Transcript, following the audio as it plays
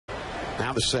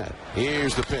Now the set.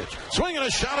 Here's the pitch. Swinging a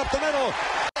shot up the middle.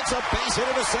 It's a base hit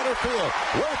into center field.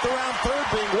 Worth around third,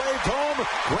 being waved home.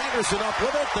 Granderson up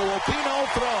with it. There will be no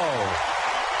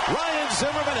throw. Ryan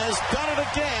Zimmerman has done it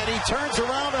again. He turns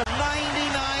around a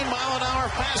 99-mile-an-hour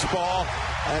fastball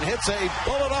and hits a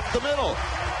bullet up the middle.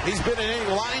 He's been hitting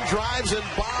line drives and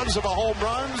bombs of a home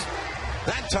runs.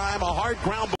 That time, a hard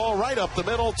ground ball right up the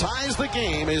middle ties the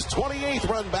game. His 28th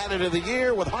run batted of the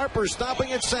year, with Harper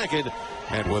stopping at second.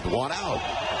 And with one out,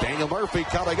 Daniel Murphy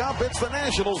coming up. It's the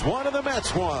Nationals 1 and the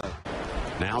Mets 1.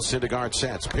 Now Syndergaard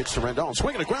sets. Pitch to Rendon.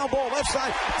 Swinging a ground ball left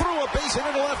side. Threw a base hit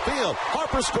into left field.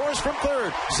 Harper scores from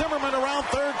third. Zimmerman around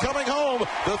third coming home.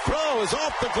 The throw is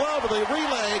off the glove of the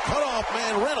relay. Cutoff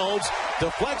man Reynolds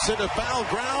deflects into foul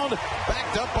ground.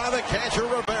 Backed up by the catcher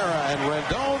Rivera. And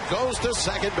Rendon goes to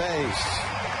second base.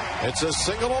 It's a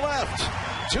single to left.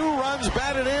 2 runs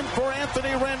batted in for Anthony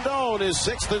Rendon. His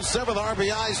 6th and 7th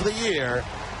RBIs of the year.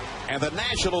 And the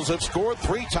Nationals have scored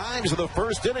 3 times in the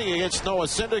first inning against Noah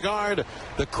Syndergaard.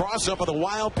 The cross-up of the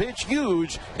wild pitch,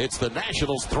 huge. It's the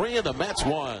Nationals 3 and the Mets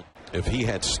 1. If he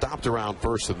had stopped around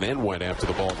first and then went after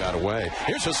the ball got away.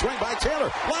 Here's a swing by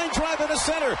Taylor. Line drive into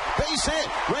center. Base hit.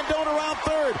 Rendon around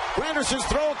third. Granderson's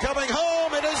throw coming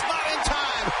home. It is not in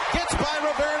time. Gets by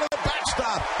Rivera to the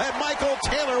backstop. And Michael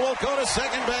Taylor will go to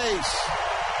second base.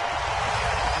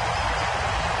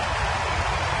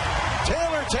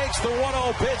 Taylor takes the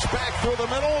 1-0 pitch back through the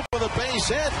middle with a base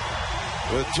hit.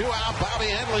 With 2 out, Bobby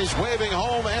Henley's waving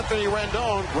home Anthony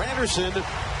Rendon. Granderson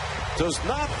does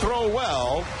not throw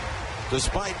well,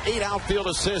 despite 8 outfield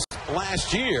assists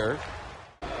last year.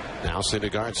 Now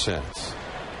Syndergaard sets.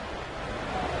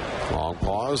 Long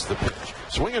pause, the pitch.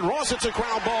 Swinging Ross, it's a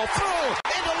ground ball through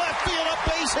into left field, a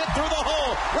base hit through the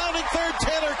hole. Rounding third,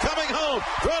 Taylor coming home.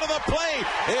 Throw to the plate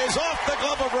is off the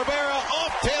glove of Rivera,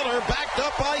 off Taylor, backed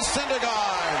up by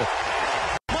Syndergaard.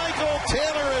 Michael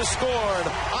Taylor has scored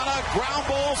on a ground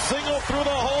ball single through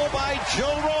the hole by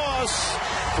Joe Ross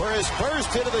for his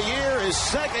first hit of the year, his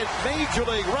 2nd major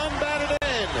league run batted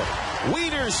in.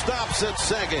 Weeder stops at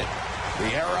second.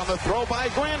 The error on the throw by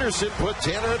Granderson put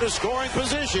Taylor into scoring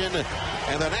position.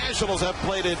 And the Nationals have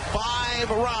plated 5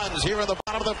 runs here in the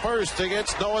bottom of the first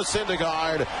against Noah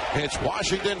Syndergaard. It's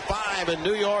Washington 5 and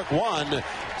New York 1.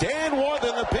 Dan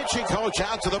Warthen, the pitching coach,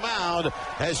 out to the mound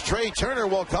as Trey Turner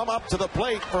will come up to the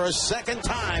plate for a 2nd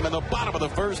time in the bottom of the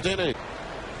first inning.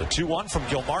 The 2-1 from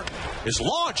Gilmartin is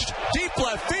launched deep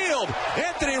left field.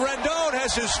 Anthony Rendon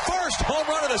has his first home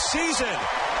run of the season.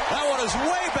 That one is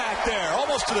way back there,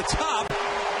 almost to the top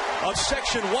of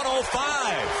section 105.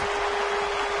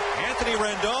 Anthony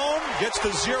Rendon gets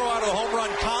the 0 out of the home run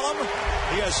column.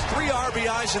 He has 3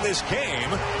 RBIs in this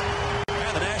game.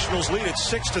 And the Nationals lead at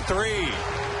 6-3.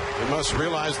 You must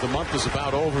realize the month is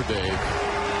about over, Dave.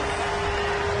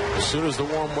 As soon as the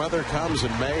warm weather comes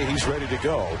in May, he's ready to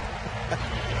go.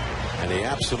 And he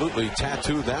absolutely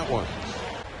tattooed that one.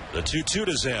 The 2-2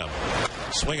 to Zim.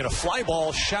 Swinging a fly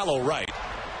ball shallow right.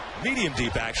 Medium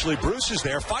deep, actually. Bruce is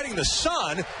there fighting the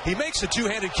sun. He makes a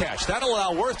 2-handed catch. That'll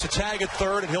allow Worth to tag at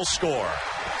third, and he'll score.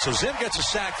 So Zim gets a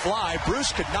sac fly.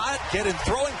 Bruce could not get in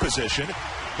throwing position.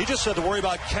 He just had to worry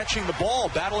about catching the ball,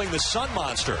 battling the sun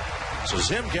monster. So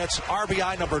Zim gets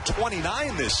RBI number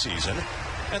 29 this season,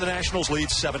 and the Nationals lead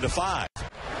 7-5.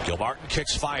 Gilmartin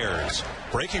kicks, fires.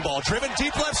 Breaking ball driven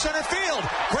deep left center field.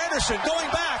 Granderson going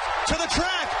back to the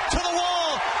track, to the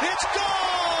wall. It's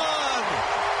gone!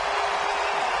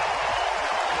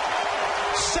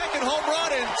 Second home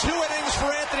run in 2 innings for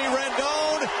Anthony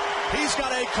Rendon. He's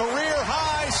got a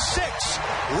career-high 6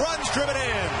 runs driven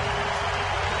in.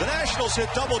 The Nationals hit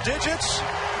double digits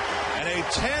and a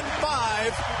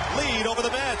 10-5 lead over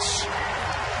the Mets.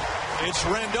 It's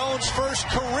Rendon's first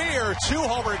career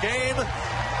 2-homer game.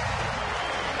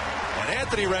 And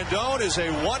Anthony Rendon is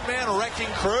a one-man wrecking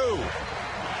crew.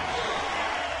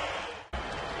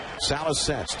 Salas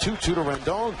sets. 2-2 to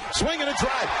Rendon. Swing and a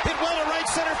drive. Hit well to right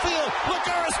center field.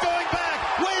 Lagares going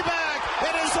back. Way back.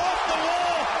 It is off the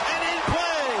wall and in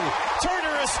play.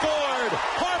 Turner has scored.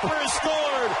 Harper has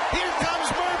scored. Here comes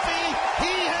Murphy.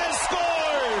 He has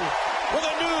scored. With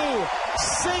a new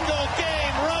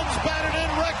single-game runs batted in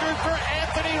record for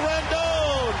Anthony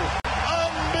Rendon.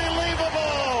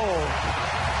 Unbelievable.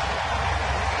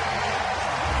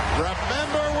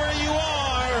 Remember where you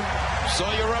are, so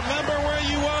you remember where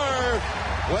you were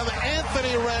when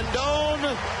Anthony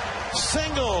Rendon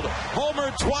singled,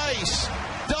 homered twice,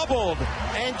 doubled,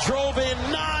 and drove in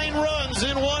 9 runs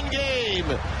in 1 game.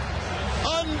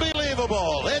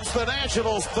 Unbelievable. It's the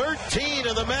Nationals 13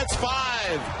 and the Mets 5.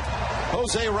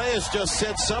 Jose Reyes just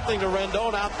said something to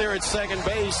Rendon out there at second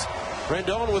base.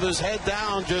 Rendon, with his head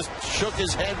down, just shook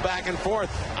his head back and forth.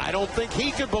 I don't think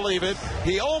he could believe it.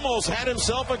 He almost had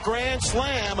himself a grand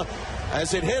slam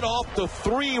as it hit off the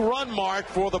 3-run mark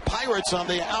for the Pirates on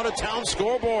the out-of-town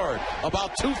scoreboard,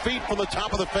 about 2 feet from the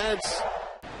top of the fence.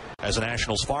 As a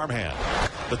Nationals farmhand,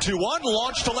 the 2-1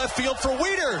 launched to left field for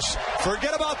Wieters.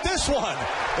 Forget about this one.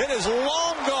 It is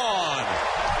long gone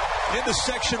into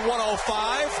section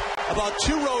 105, about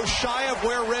 2 rows shy of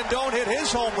where Rendon hit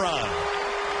his home run.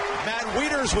 Matt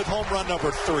Wieters with home run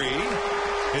number 3,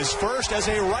 his first as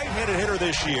a right-handed hitter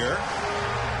this year.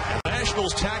 And the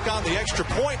Nationals tack on the extra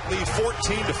point, lead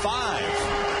 14-5.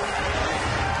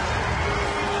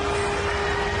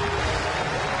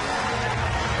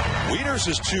 Wieters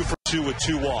is 2 for 2 with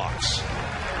 2 walks.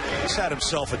 He's had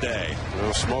himself a day.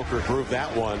 Well, Smoker proved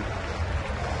that one.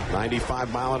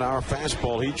 95-mile-an-hour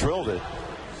fastball. He drilled it.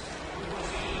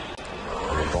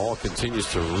 And the ball continues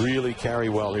to really carry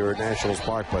well here at Nationals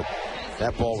Park, but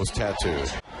that ball was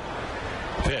tattooed.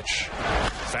 Pitch.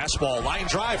 Fastball, line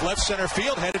drive, left center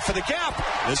field, headed for the gap.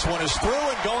 This one is through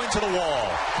and going to the wall.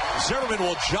 Zimmerman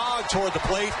will jog toward the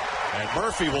plate, and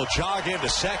Murphy will jog into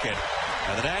second.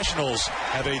 And the Nationals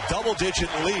have a double-digit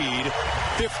lead,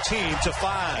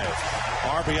 15-5.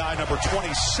 RBI number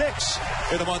 26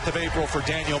 in the month of April for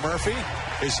Daniel Murphy,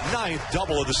 his 9th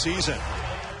double of the season.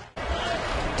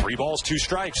 3 balls, 2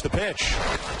 strikes, the pitch.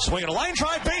 Swinging a line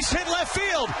drive, base hit left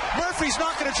field. Murphy's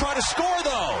not going to try to score,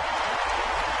 though.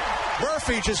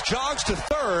 Murphy just jogs to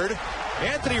third.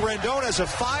 Anthony Rendon has a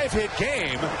 5-hit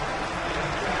game,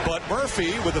 but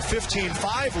Murphy, with a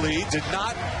 15-5 lead, did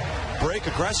not break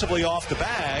aggressively off the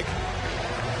bag.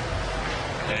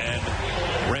 And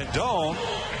Rendon,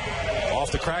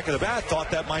 off the crack of the bat, thought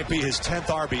that might be his 10th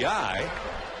RBI.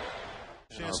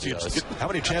 How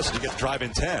many chances do you get to drive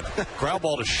in 10? Ground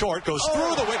ball to short, goes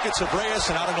through the wickets of Reyes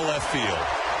and out into left field.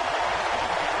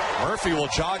 Murphy will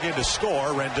jog in to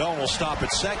score. Rendon will stop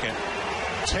at second.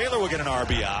 Taylor will get an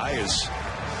RBI.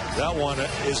 That one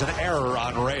is an error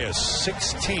on Reyes.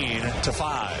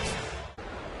 16-5.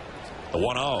 The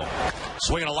 1-0.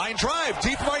 Swinging a line drive,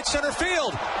 deep right center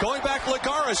field. Going back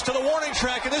Lagares to the warning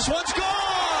track, and this one's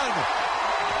gone!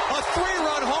 A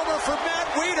 3-run homer for Matt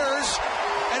Wieters,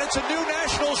 and it's a new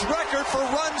Nationals record for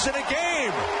runs in a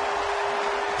game.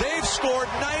 They've scored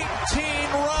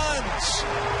 19 runs.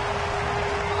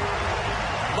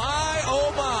 My,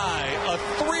 oh my, a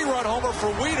 3-run homer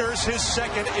for Wieters, his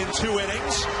second in 2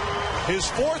 innings, his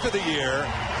 4th of the year.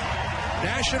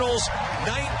 Nationals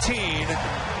 19,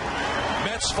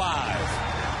 Mets 5.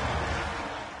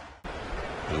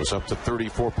 It was up to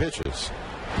 34 pitches.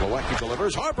 Plawecki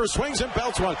delivers. Harper swings and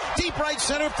belts one. Deep right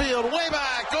center field. Way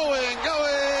back. Going.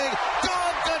 Gone.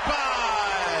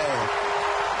 Goodbye.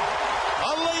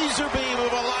 A laser beam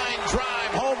of a line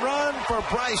drive home run for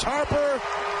Bryce Harper.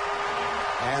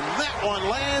 And that one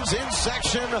lands in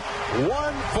section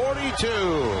 142.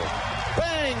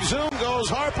 Bang, zoom goes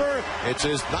Harper. It's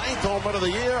his 9th home run of the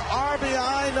year.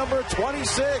 RBI number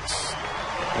 26.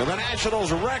 And the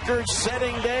Nationals'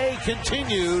 record-setting day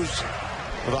continues.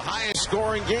 The highest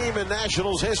scoring game in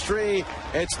Nationals history.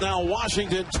 It's now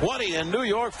Washington 20 and New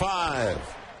York 5.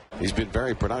 He's been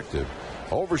very productive.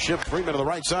 Overshift Freeman to the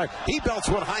right side. He belts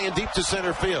one high and deep to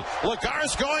center field.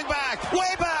 Lagares going back,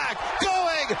 way back,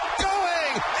 going, and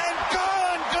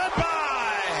gone.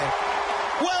 Goodbye.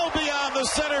 Well beyond the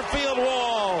center field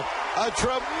wall. A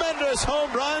tremendous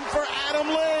home run for Adam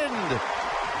Lind.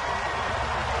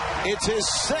 It's his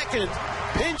 2nd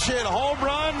pinch hit home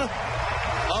run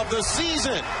of the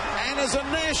season, and as a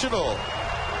National.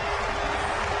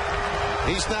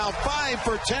 He's now 5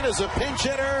 for 10 as a pinch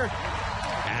hitter.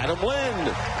 Adam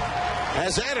Lind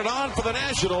has added on for the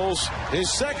Nationals. His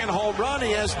 2nd home run.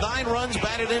 He has 9 runs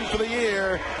batted in for the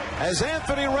year. As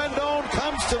Anthony Rendon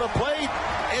comes to the plate,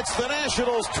 it's the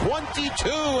Nationals 22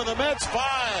 and the Mets 5.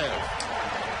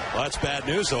 Well, that's bad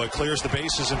news, though. It clears the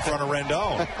bases in front of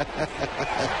Rendon.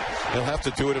 He'll have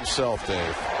to do it himself,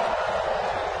 Dave.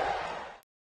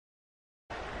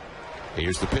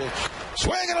 Here's the pitch.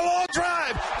 Swinging a long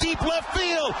drive. Deep left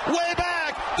field. Way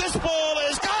back. This ball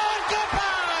is gone.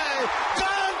 Goodbye.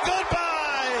 Gone.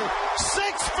 Goodbye.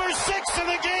 6 for 6 in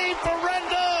the game for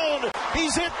Rendon.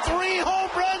 He's hit 3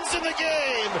 home runs in the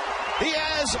game. He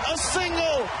has a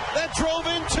single that drove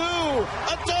in 2.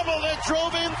 A double that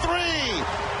drove in 3.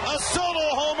 A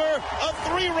solo homer. A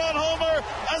 3-run homer.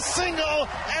 A single.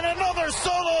 And another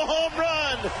solo home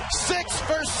run. 6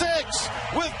 for 6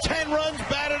 with 10 runs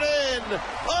batted in.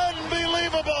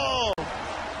 Unbelievable.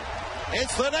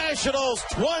 It's the Nationals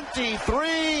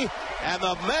 23 and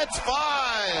the Mets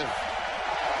 5.